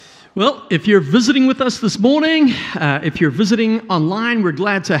Well, if you're visiting with us this morning, if you're visiting online, we're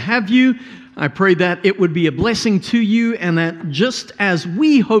glad to have you. I pray that it would be a blessing to you and that just as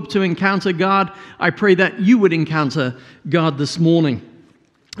we hope to encounter God, I pray that you would encounter God this morning.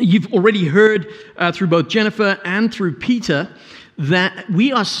 You've already heard through both Jennifer and through Peter that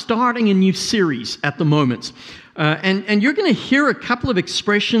we are starting a new series at the moment. And you're going to hear a couple of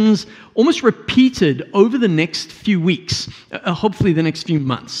expressions almost repeated over the next few weeks, hopefully the next few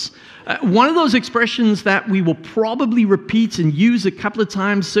months. One of those expressions that we will probably repeat and use a couple of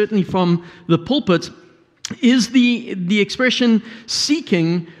times, certainly from the pulpit, is the expression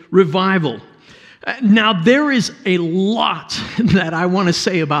seeking revival. Now, there is a lot that I want to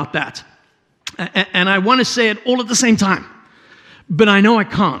say about that. And I want to say it all at the same time. But I know I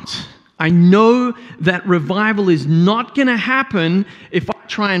can't. I know that revival is not going to happen if I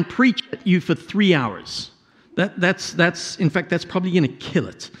try and preach at you for 3 hours. In fact, that's probably going to kill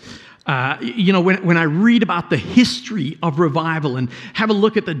it. When I read about the history of revival and have a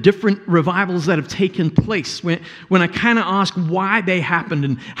look at the different revivals that have taken place, when I kind of ask why they happened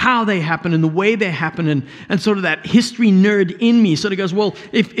and how they happened and the way they happened, and sort of that history nerd in me sort of goes, well,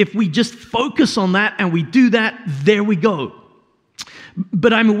 if we just focus on that and we do that, there we go.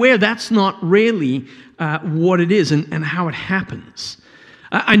 But I'm aware that's not really what it is and how it happens.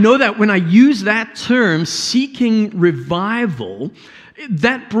 I know that when I use that term, seeking revival,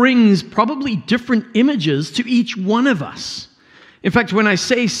 that brings probably different images to each one of us. In fact, when I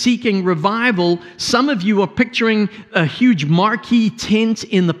say seeking revival, some of you are picturing a huge marquee tent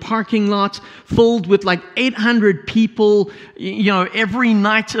in the parking lot filled with like 800 people, every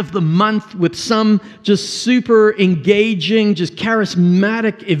night of the month with some just super engaging, just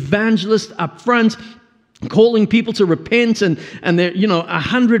charismatic evangelist up front, calling people to repent and there,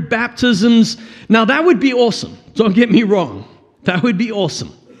 100 baptisms. Now that would be awesome. Don't get me wrong. That would be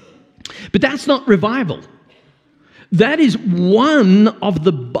awesome. But that's not revival. That is one of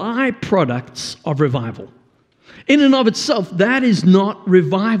the byproducts of revival. In and of itself, that is not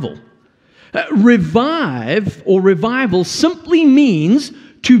revival. Revive or revival simply means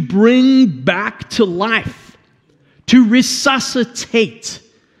to bring back to life, to resuscitate.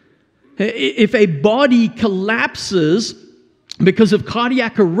 If a body collapses because of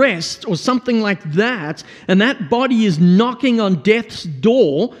cardiac arrest or something like that, and that body is knocking on death's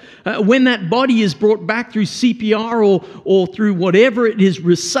door, when that body is brought back through CPR or through whatever it is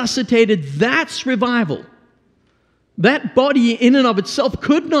resuscitated, that's revival. That body in and of itself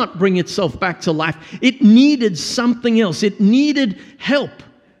could not bring itself back to life. It needed something else. It needed help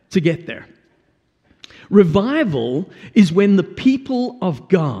to get there. Revival is when the people of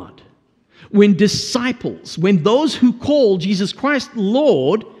God, when disciples, when those who call Jesus Christ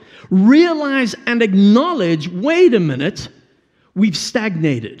Lord, realize and acknowledge, wait a minute, we've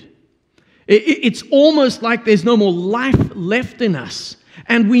stagnated. It's almost like there's no more life left in us,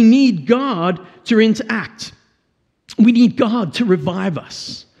 and we need God to interact. We need God to revive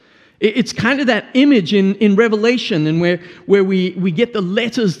us. It's kind of that image in Revelation and where we get the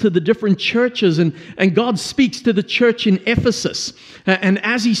letters to the different churches and God speaks to the church in Ephesus. And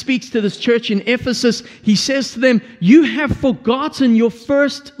as he speaks to this church in Ephesus, he says to them, you have forgotten your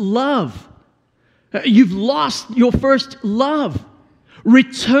first love. You've lost your first love.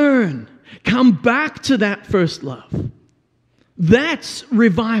 Return. Come back to that first love. That's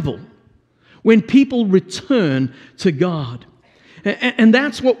revival. When people return to God. And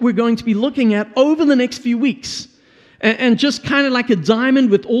that's what we're going to be looking at over the next few weeks. And just kind of like a diamond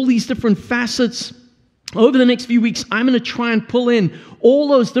with all these different facets, over the next few weeks, I'm going to try and pull in all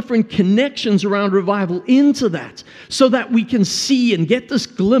those different connections around revival into that so that we can see and get this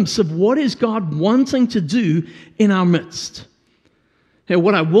glimpse of what is God wanting to do in our midst. Now,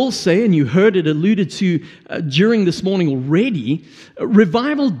 what I will say, and you heard it alluded to during this morning already,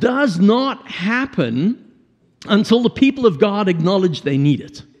 revival does not happen until the people of God acknowledge they need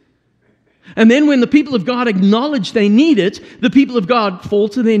it. And then when the people of God acknowledge they need it, the people of God fall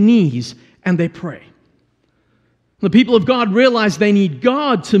to their knees and they pray. The people of God realize they need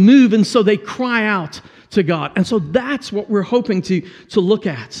God to move, and so they cry out to God. And so that's what we're hoping to look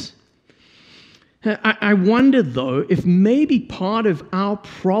at. I wonder, though, if maybe part of our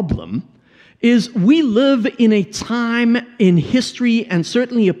problem is we live in a time in history and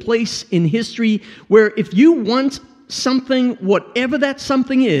certainly a place in history where if you want something, whatever that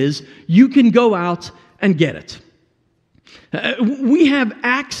something is, you can go out and get it. We have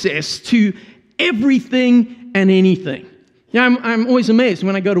access to everything and anything. I'm always amazed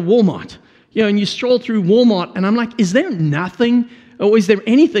when I go to Walmart, and you stroll through Walmart and I'm like, is there nothing, or is there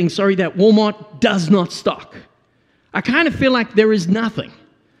anything, that Walmart does not stock? I kind of feel like there is nothing.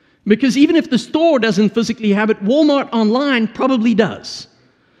 Because even if the store doesn't physically have it, Walmart online probably does.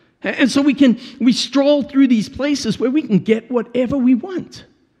 And so we stroll through these places where we can get whatever we want,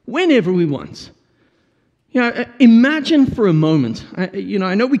 whenever we want. Imagine for a moment,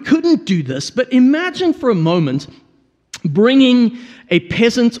 I know we couldn't do this, but imagine for a moment bringing a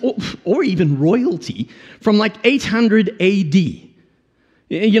peasant or even royalty from like 800 AD.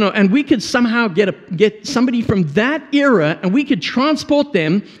 And we could somehow get somebody from that era, and we could transport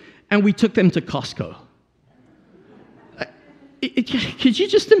them, and we took them to Costco. Could you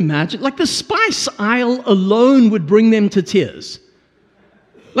just imagine? Like the spice aisle alone would bring them to tears.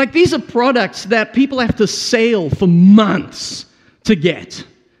 Like these are products that people have to sail for months to get.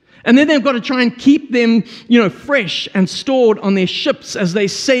 And then they've got to try and keep them, fresh and stored on their ships as they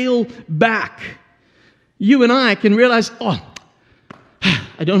sail back. You and I can realize, I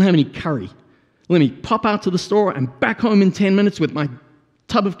don't have any curry. Let me pop out to the store and back home in 10 minutes with my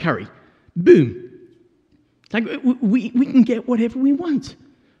tub of curry. Boom. Like we can get whatever we want,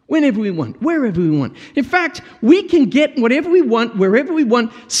 whenever we want, wherever we want. In fact, we can get whatever we want, wherever we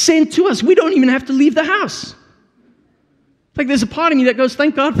want, sent to us. We don't even have to leave the house. Like there's a part of me that goes,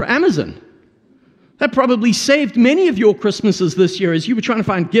 thank God for Amazon. That probably saved many of your Christmases this year as you were trying to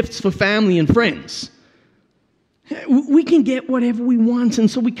find gifts for family and friends. We can get whatever we want,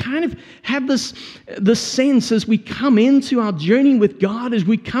 and so we kind of have this sense as we come into our journey with God, as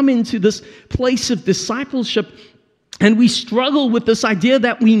we come into this place of discipleship, and we struggle with this idea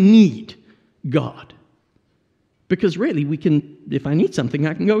that we need God. Because really, if I need something,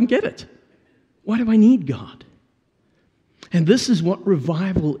 I can go and get it. Why do I need God? And this is what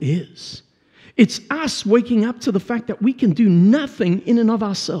revival is. It's us waking up to the fact that we can do nothing in and of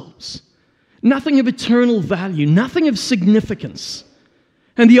ourselves. Nothing of eternal value, nothing of significance.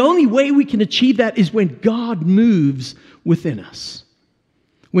 And the only way we can achieve that is when God moves within us.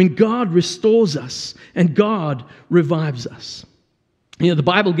 When God restores us and God revives us. The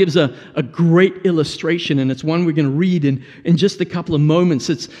Bible gives a great illustration, and it's one we're going to read in just a couple of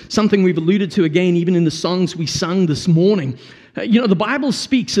moments. It's something we've alluded to again, even in the songs we sung this morning. The Bible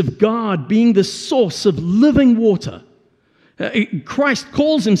speaks of God being the source of living water. Christ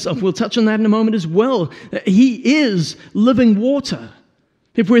calls himself, we'll touch on that in a moment as well. He is living water.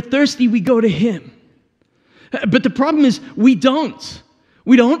 If we're thirsty, we go to him. But the problem is we don't.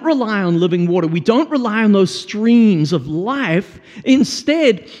 We don't rely on living water. We don't rely on those streams of life.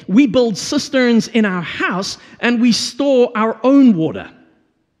 Instead, we build cisterns in our house and we store our own water.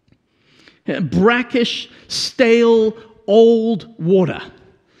 Brackish, stale, old water.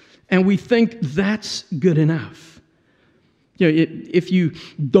 And we think that's good enough. If you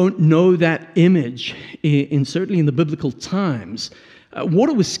don't know that image, certainly in the biblical times,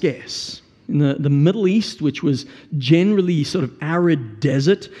 water was scarce. In the Middle East, which was generally sort of arid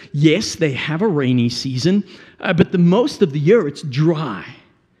desert, yes, they have a rainy season, but the most of the year it's dry.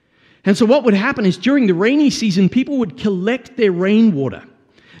 And so what would happen is during the rainy season, people would collect their rainwater.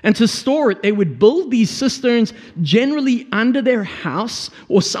 And to store it, they would build these cisterns generally under their house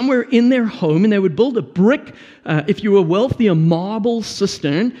or somewhere in their home, and they would build a brick, if you were wealthy, a marble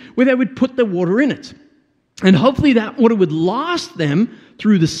cistern, where they would put the water in it. And hopefully that water would last them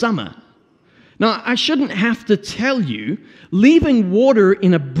through the summer. Now, I shouldn't have to tell you, leaving water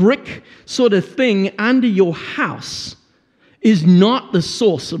in a brick sort of thing under your house is not the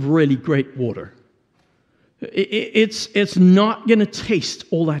source of really great water. It's not going to taste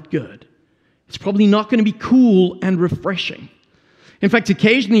all that good. It's probably not going to be cool and refreshing. In fact,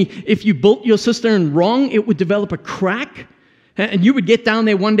 occasionally, if you built your cistern wrong, it would develop a crack, and you would get down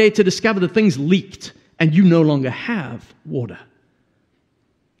there one day to discover that things leaked, and you no longer have water.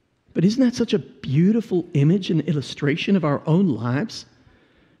 But isn't that such a beautiful image and illustration of our own lives?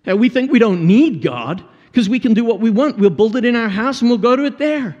 We think we don't need God because we can do what we want. We'll build it in our house and we'll go to it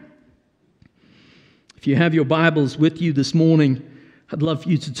there. If you have your Bibles with you this morning, I'd love for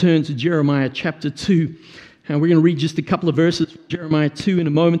you to turn to Jeremiah chapter 2. And we're going to read just a couple of verses from Jeremiah 2 in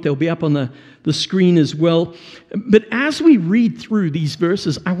a moment. They'll be up on the screen as well. But as we read through these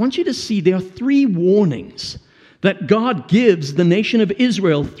verses, I want you to see there are 3 warnings that God gives the nation of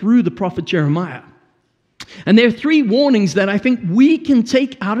Israel through the prophet Jeremiah. And there are 3 warnings that I think we can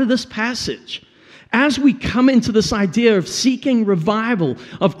take out of this passage as we come into this idea of seeking revival,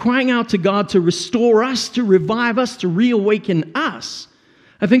 of crying out to God to restore us, to revive us, to reawaken us.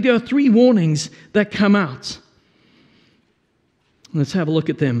 I think there are 3 warnings that come out. Let's have a look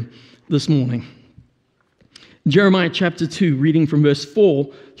at them this morning. Jeremiah chapter 2, reading from verse 4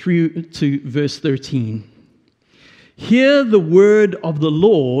 through to verse 13. Hear the word of the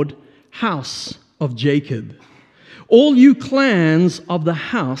Lord, house of Jacob. all you clans of the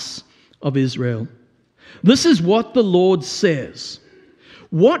house of Israel. This is what the Lord says.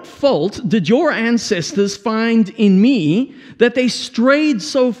 What fault did your ancestors find in me that they strayed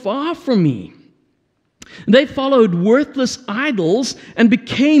so far from me? They followed worthless idols and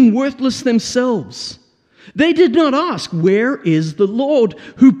became worthless themselves. They did not ask, where is the Lord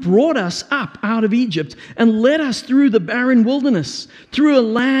who brought us up out of Egypt and led us through the barren wilderness, through a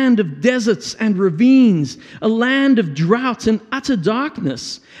land of deserts and ravines, a land of drought and utter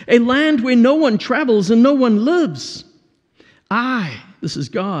darkness, a land where no one travels and no one lives? This is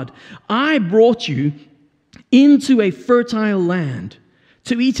God, I brought you into a fertile land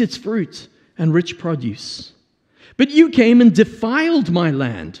to eat its fruit and rich produce. But you came and defiled my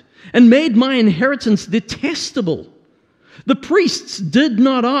land and made my inheritance detestable. The priests did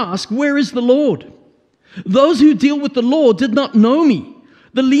not ask, where is the Lord? Those who deal with the law did not know me.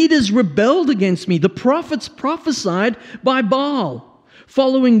 The leaders rebelled against me. The prophets prophesied by Baal,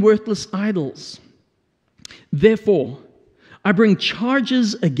 following worthless idols. Therefore, I bring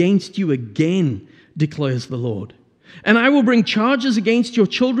charges against you again, declares the Lord. And I will bring charges against your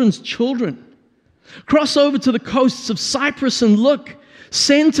children's children. Cross over to the coasts of Cyprus and look.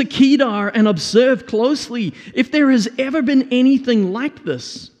 Send to Kedar and observe closely if there has ever been anything like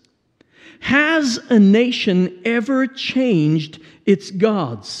this. Has a nation ever changed its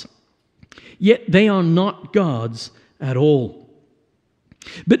gods? Yet they are not gods at all.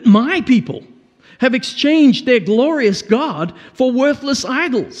 But my people have exchanged their glorious God for worthless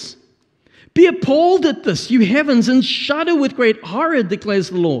idols. Be appalled at this, you heavens, and shudder with great horror, declares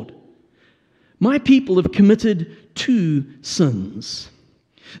the Lord. My people have committed 2 sins.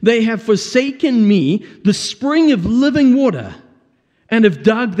 They have forsaken me, the spring of living water, and have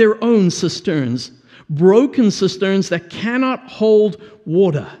dug their own cisterns, broken cisterns that cannot hold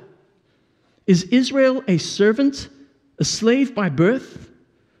water. Is Israel a servant, a slave by birth?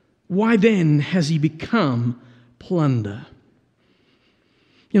 Why then has he become plunder?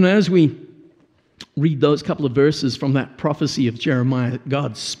 As we read those couple of verses from that prophecy of Jeremiah,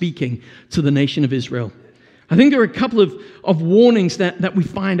 God speaking to the nation of Israel, I think there are a couple of warnings that we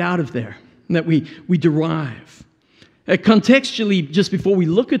find out of there, that we derive. Contextually, just before we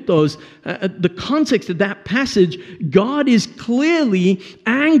look at those, the context of that passage, God is clearly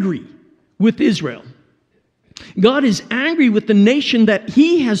angry with Israel. God is angry with the nation that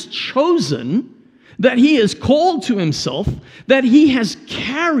he has chosen, that he has called to himself, that he has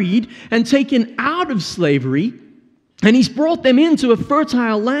carried and taken out of slavery, and he's brought them into a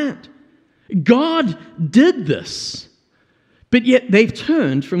fertile land. God did this, but yet they've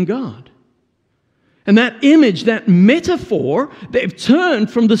turned from God. And that image, that metaphor, they've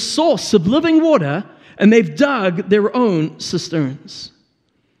turned from the source of living water and they've dug their own cisterns.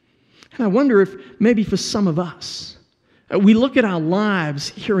 And I wonder if maybe for some of us, we look at our lives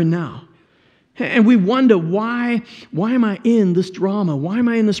here and now and we wonder, why am I in this drama? Why am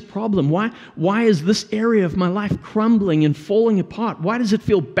I in this problem? Why is this area of my life crumbling and falling apart? Why does it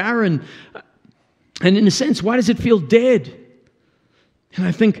feel barren? And in a sense, why does it feel dead? And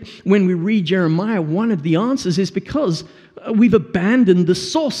I think when we read Jeremiah, one of the answers is because we've abandoned the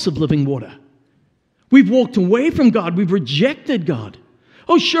source of living water. We've walked away from God. We've rejected God.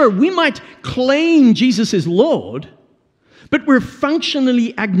 Oh, sure, we might claim Jesus is Lord, but we're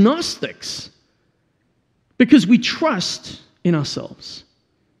functionally agnostics because we trust in ourselves.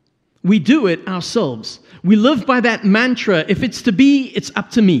 We do it ourselves. We live by that mantra, if it's to be, it's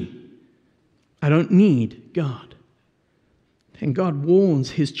up to me. I don't need God. And God warns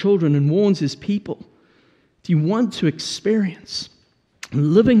his children and warns his people. If you want to experience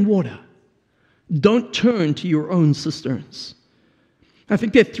living water, don't turn to your own cisterns. I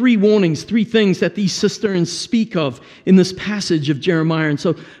think there are 3 warnings, 3 things that these cisterns speak of in this passage of Jeremiah. And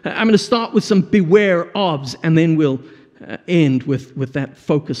so I'm going to start with some beware ofs, and then we'll end with that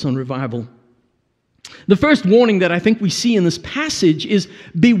focus on revival. The first warning that I think we see in this passage is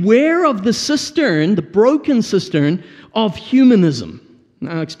beware of the cistern, the broken cistern of humanism.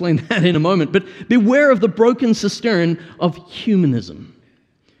 I'll explain that in a moment, but beware of the broken cistern of humanism.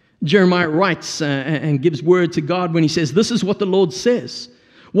 Jeremiah writes and gives word to God when he says, "This is what the Lord says.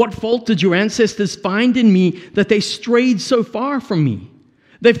 What fault did your ancestors find in me that they strayed so far from me?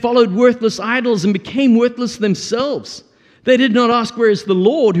 They followed worthless idols and became worthless themselves. They did not ask, where is the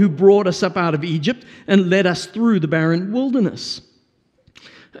Lord who brought us up out of Egypt and led us through the barren wilderness?"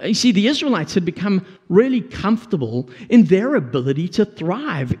 You see, the Israelites had become really comfortable in their ability to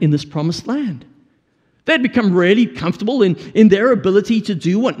thrive in this promised land. They had become really comfortable in their ability to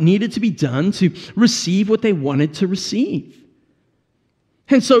do what needed to be done to receive what they wanted to receive.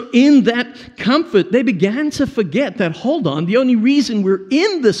 And so in that comfort, they began to forget that, hold on, the only reason we're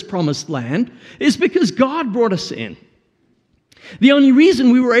in this promised land is because God brought us in. The only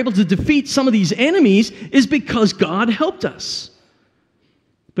reason we were able to defeat some of these enemies is because God helped us.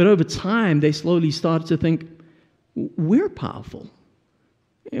 But over time, they slowly started to think, we're powerful.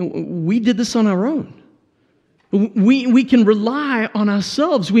 We did this on our own. We can rely on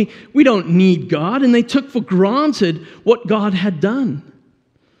ourselves. We don't need God. And they took for granted what God had done.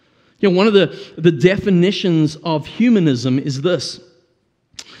 One of the definitions of humanism is this.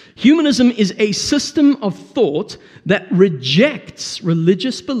 Humanism is a system of thought that rejects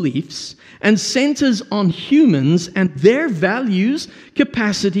religious beliefs and centers on humans and their values,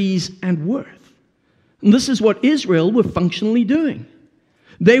 capacities, and worth. And this is what Israel were functionally doing.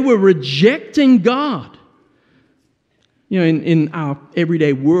 They were rejecting God. In our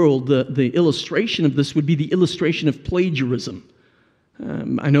everyday world, the illustration of this would be the illustration of plagiarism.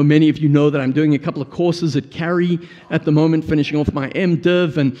 I know many of you know that I'm doing a couple of courses at Carey at the moment, finishing off my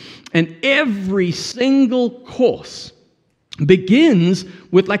MDiv, and every single course begins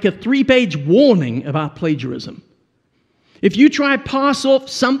with like a 3-page warning about plagiarism. If you try to pass off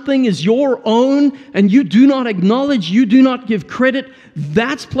something as your own and you do not acknowledge, you do not give credit,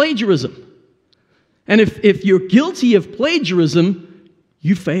 that's plagiarism. And if you're guilty of plagiarism,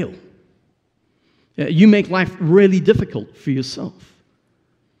 you fail. You make life really difficult for yourself.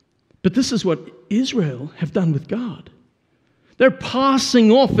 But this is what Israel have done with God. They're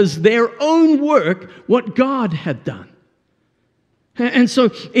passing off as their own work what God had done. And so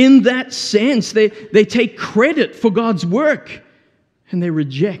in that sense, they take credit for God's work and they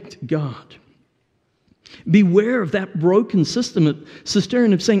reject God. Beware of that broken cistern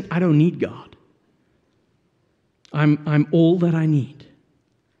of saying, I don't need God. I'm all that I need.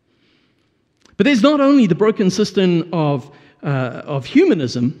 But there's not only the broken cistern of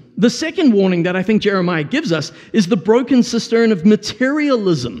humanism. The second warning that I think Jeremiah gives us is the broken cistern of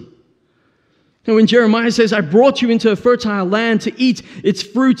materialism. And when Jeremiah says, I brought you into a fertile land to eat its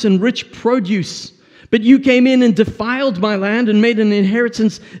fruits and rich produce, but you came in and defiled my land and made an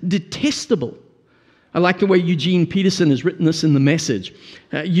inheritance detestable. I like the way Eugene Peterson has written this in the Message.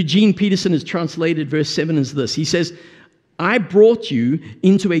 Eugene Peterson has translated verse 7 as this. He says, I brought you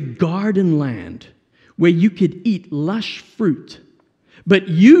into a garden land where you could eat lush fruit. But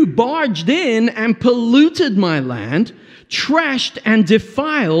you barged in and polluted my land, trashed and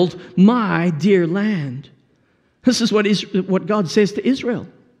defiled my dear land. This is what God says to Israel.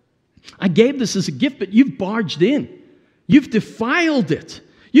 I gave this as a gift, but you've barged in. You've defiled it.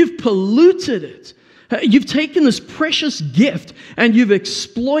 You've polluted it. You've taken this precious gift and you've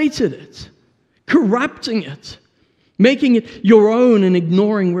exploited it, corrupting it, making it your own and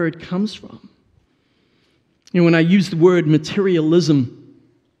ignoring where it comes from. When I use the word materialism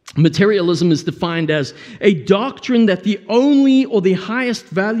is defined as a doctrine that the only or the highest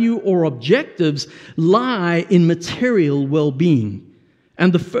value or objectives lie in material well-being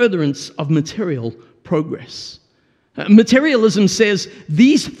and the furtherance of material progress. Materialism says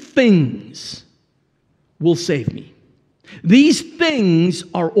these things will save me. These things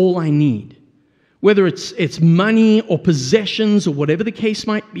are all I need. Whether it's money or possessions or whatever the case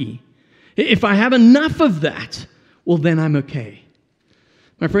might be. If I have enough of that, well, then I'm okay.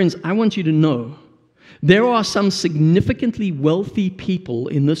 My friends, I want you to know there are some significantly wealthy people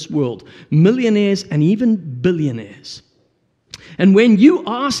in this world, millionaires and even billionaires. And when you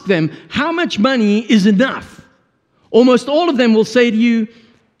ask them how much money is enough, almost all of them will say to you,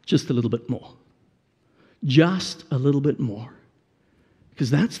 just a little bit more. Just a little bit more.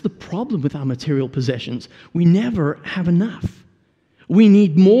 Because that's the problem with our material possessions. We never have enough. We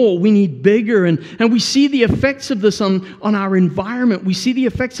need more, we need bigger, and we see the effects of this on our environment. We see the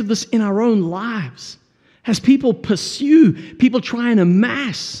effects of this in our own lives. As people pursue, people try and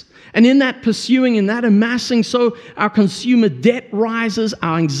amass. And in that pursuing, in that amassing, so our consumer debt rises,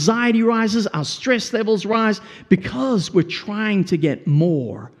 our anxiety rises, our stress levels rise, because we're trying to get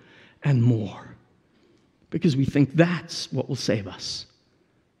more and more. Because we think that's what will save us.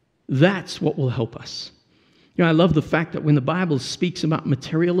 That's what will help us. I love the fact that when the Bible speaks about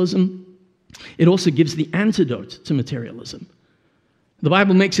materialism, it also gives the antidote to materialism. The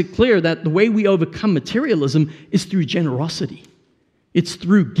Bible makes it clear that the way we overcome materialism is through generosity. It's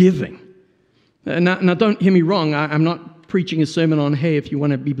through giving. Now don't hear me wrong. I'm not preaching a sermon on, hey, if you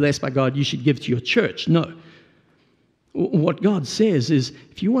want to be blessed by God, you should give to your church. No. What God says is,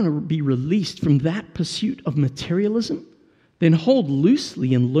 if you want to be released from that pursuit of materialism, then hold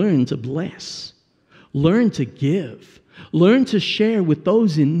loosely and learn to bless. Learn to give. Learn to share with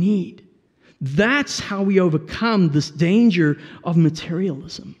those in need. That's how we overcome this danger of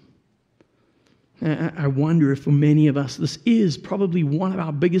materialism. I wonder if for many of us, this is probably one of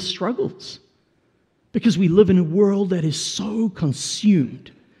our biggest struggles, because we live in a world that is so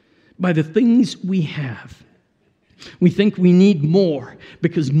consumed by the things we have. We think we need more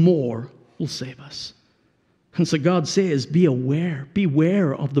because more will save us. And so God says,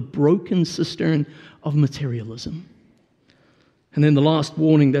 beware of the broken cistern of materialism. And then the last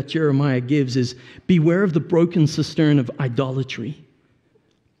warning that Jeremiah gives is, beware of the broken cistern of idolatry.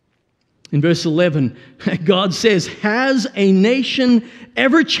 In verse 11, God says, has a nation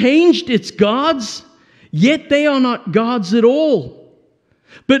ever changed its gods? Yet they are not gods at all.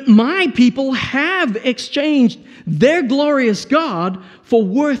 But my people have exchanged their glorious God for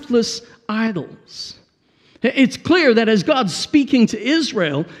worthless idols. It's clear that as God's speaking to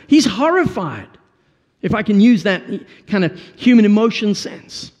Israel, he's horrified, if I can use that kind of human emotion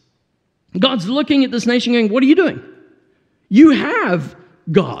sense. God's looking at this nation going, what are you doing? You have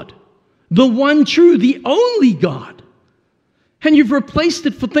God, the one true, the only God. And you've replaced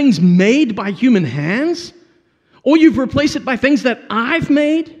it for things made by human hands, or you've replaced it by things that I've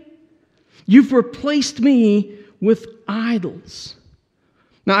made. You've replaced me with idols.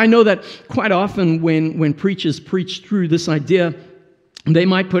 Now, I know that quite often when preachers preach through this idea, they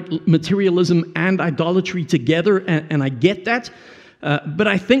might put materialism and idolatry together, and I get that, but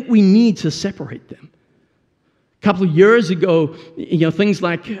I think we need to separate them. A couple of years ago, things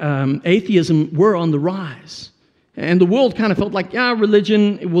like atheism were on the rise, and the world kind of felt like,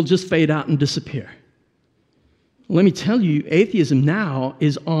 religion will just fade out and disappear. Let me tell you, atheism now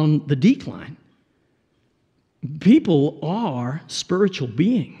is on the decline. People are spiritual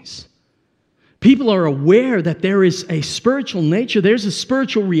beings. People are aware that there is a spiritual nature, there's a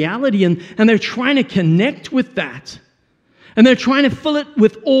spiritual reality, and they're trying to connect with that. And they're trying to fill it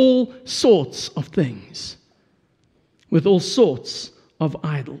with all sorts of things, with all sorts of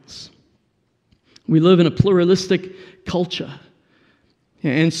idols. We live in a pluralistic culture.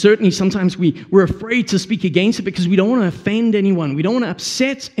 And certainly sometimes we're afraid to speak against it because we don't want to offend anyone. We don't want to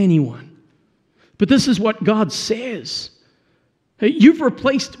upset anyone. But this is what God says. You've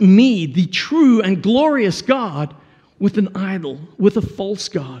replaced me, the true and glorious God, with an idol, with a false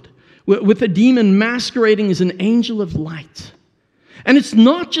God, with a demon masquerading as an angel of light. And it's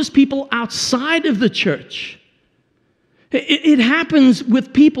not just people outside of the church. It happens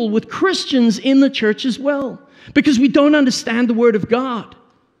with people, with Christians in the church as well, because we don't understand the Word of God.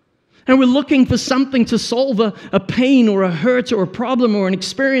 And we're looking for something to solve a pain or a hurt or a problem or an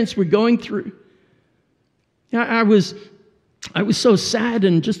experience we're going through. I was so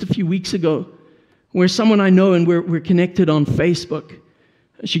saddened just a few weeks ago where someone I know, and we're connected on Facebook.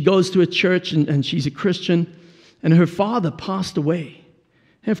 She goes to a church and she's a Christian, and her father passed away.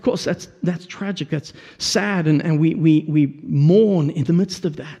 And of course, that's tragic, that's sad, and we mourn in the midst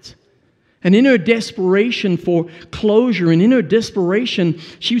of that. And in her desperation for closure, and in her desperation,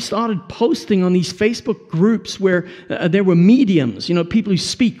 she started posting on these Facebook groups where there were mediums, people who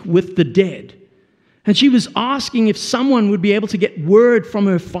speak with the dead. And she was asking if someone would be able to get word from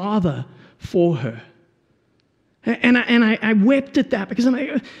her father for her. And I wept at that because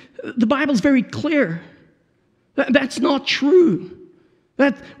the Bible's very clear. That's not true.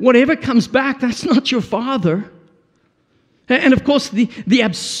 That whatever comes back, that's not your father. And of course, the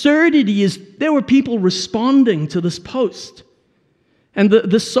absurdity is there were people responding to this post. And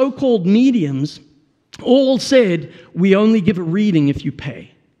the so-called mediums all said, we only give a reading if you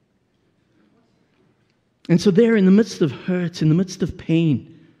pay. And so there, in the midst of hurt, in the midst of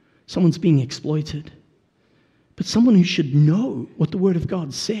pain, someone's being exploited. But someone who should know what the Word of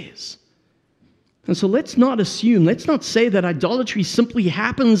God says. And so let's not assume, let's not say that idolatry simply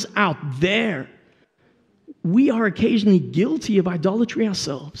happens out there. We are occasionally guilty of idolatry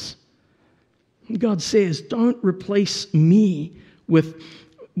ourselves. God says, don't replace me with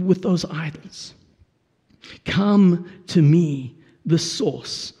those idols. Come to me, the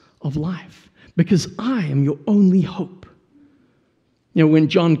source of life, because I am your only hope. When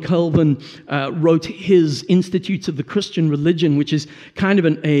John Calvin wrote his Institutes of the Christian Religion, which is kind of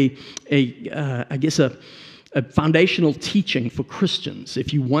a foundational teaching for Christians.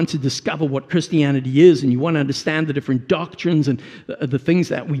 If you want to discover what Christianity is and you want to understand the different doctrines and the things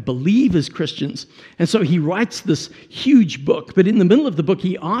that we believe as Christians. And so he writes this huge book, but in the middle of the book,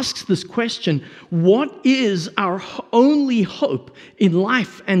 he asks this question, what is our only hope in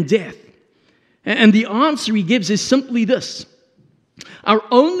life and death? And the answer he gives is simply this. Our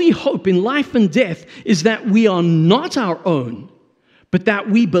only hope in life and death is that we are not our own, but that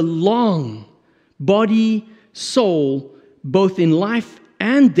we belong, body, soul, both in life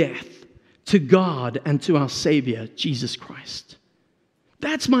and death, to God and to our Savior, Jesus Christ.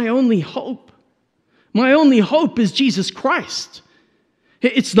 That's my only hope. My only hope is Jesus Christ.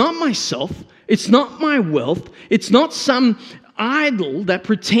 It's not myself. It's not my wealth. It's not some idol that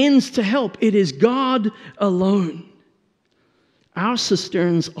pretends to help. It is God alone. Our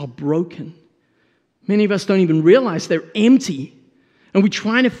cisterns are broken. Many of us don't even realize they're empty. And we're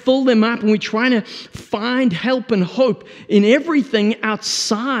trying to fill them up, and we're trying to find help and hope in everything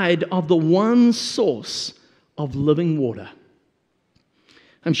outside of the one source of living water.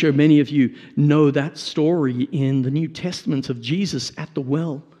 I'm sure many of you know that story in the New Testament of Jesus at the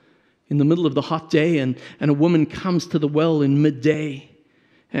well in the middle of the hot day, and a woman comes to the well in midday.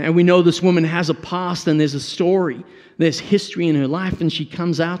 And we know this woman has a past, and there's a story. There's history in her life, and she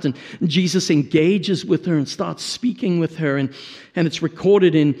comes out, and Jesus engages with her and starts speaking with her. And it's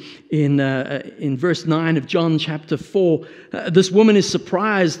recorded in verse 9 of John chapter 4. This woman is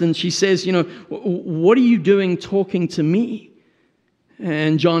surprised, and she says, what are you doing talking to me?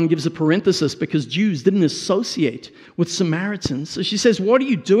 And John gives a parenthesis because Jews didn't associate with Samaritans. So she says, what are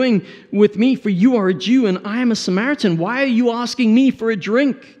you doing with me? For you are a Jew and I am a Samaritan. Why are you asking me for a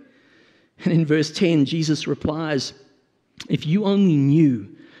drink? And in verse 10, Jesus replies, if you only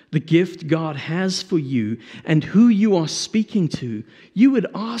knew the gift God has for you and who you are speaking to, you would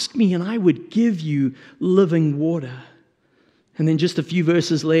ask me and I would give you living water. And then just a few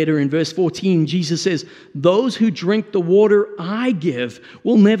verses later, in verse 14, Jesus says, those who drink the water I give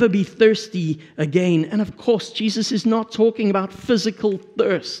will never be thirsty again. And of course, Jesus is not talking about physical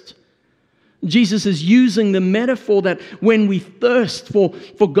thirst. Jesus is using the metaphor that when we thirst for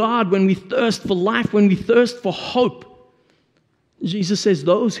God, when we thirst for life, when we thirst for hope, Jesus says,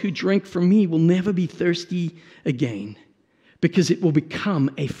 those who drink from me will never be thirsty again, because it will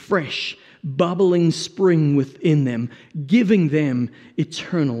become a fresh, bubbling spring within them, giving them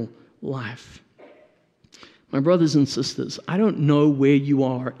eternal life. My brothers and sisters, I don't know where you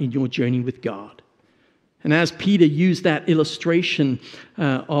are in your journey with God. And as Peter used that illustration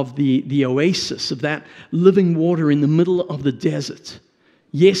of the oasis, of that living water in the middle of the desert,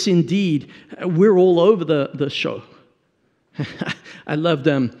 yes, indeed, we're all over the show. I loved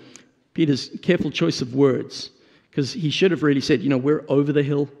Peter's careful choice of words, because he should have really said, we're over the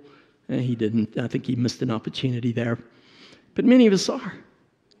hill. He didn't. I think he missed an opportunity there. But many of us are.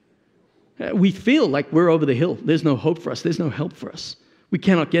 We feel like we're over the hill. There's no hope for us. There's no help for us. We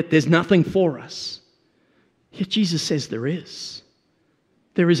cannot there's nothing for us. Yet Jesus says there is.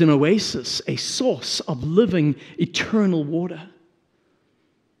 There is an oasis, a source of living, eternal water.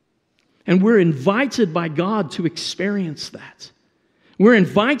 And we're invited by God to experience that. We're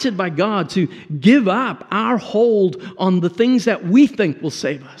invited by God to give up our hold on the things that we think will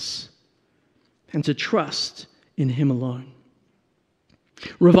save us and to trust in Him alone.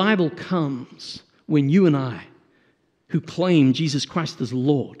 Revival comes when you and I, who claim Jesus Christ as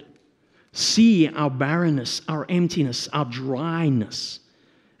Lord, see our barrenness, our emptiness, our dryness,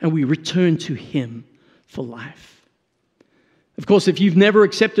 and we return to Him for life. Of course, if you've never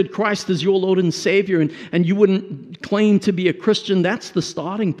accepted Christ as your Lord and Savior, and you wouldn't claim to be a Christian, that's the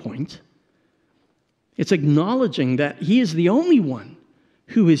starting point. It's acknowledging that He is the only one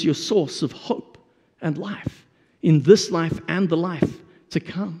who is your source of hope and life in this life and the life to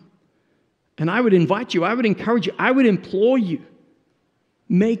come. And I would invite you, I would encourage you, I would implore you,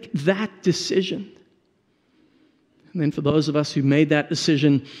 make that decision. And then for those of us who made that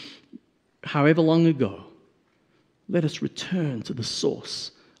decision however long ago, let us return to the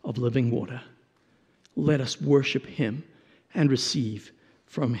source of living water. Let us worship Him and receive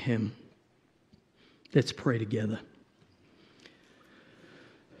from Him. Let's pray together.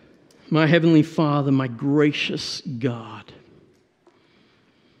 My Heavenly Father, my gracious God,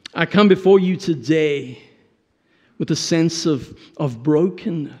 I come before you today with a sense of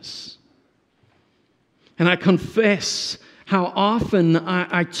brokenness. And I confess how often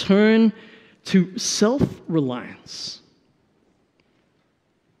I turn to self-reliance.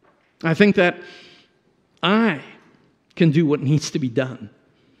 I think that I can do what needs to be done.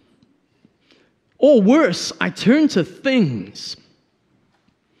 Or worse, I turn to things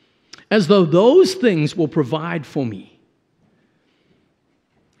as though those things will provide for me.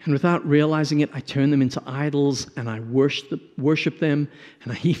 And without realizing it, I turn them into idols, and I worship them,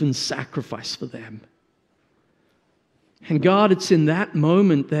 and I even sacrifice for them. And God, it's in that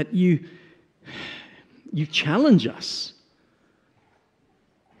moment that you challenge us.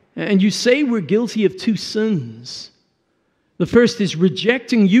 And you say we're guilty of two sins. The first is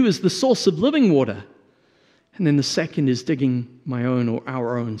rejecting you as the source of living water. And then the second is digging my own or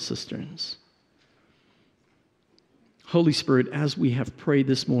our own cisterns. Holy Spirit, as we have prayed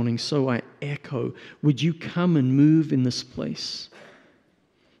this morning, so I echo, would you come and move in this place?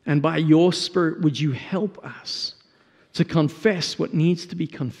 And by your Spirit, would you help us to confess what needs to be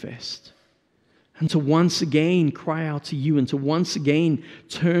confessed, and to once again cry out to you, and to once again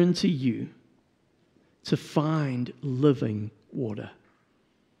turn to you to find living water.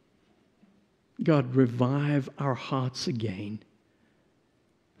 God, revive our hearts again,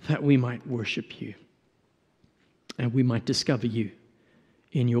 that we might worship you and we might discover you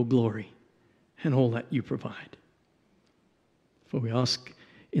in your glory and all that you provide. For we ask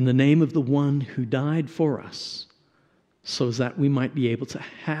in the name of the one who died for us, so that we might be able to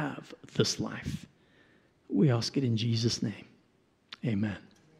have this life. We ask it in Jesus' name. Amen.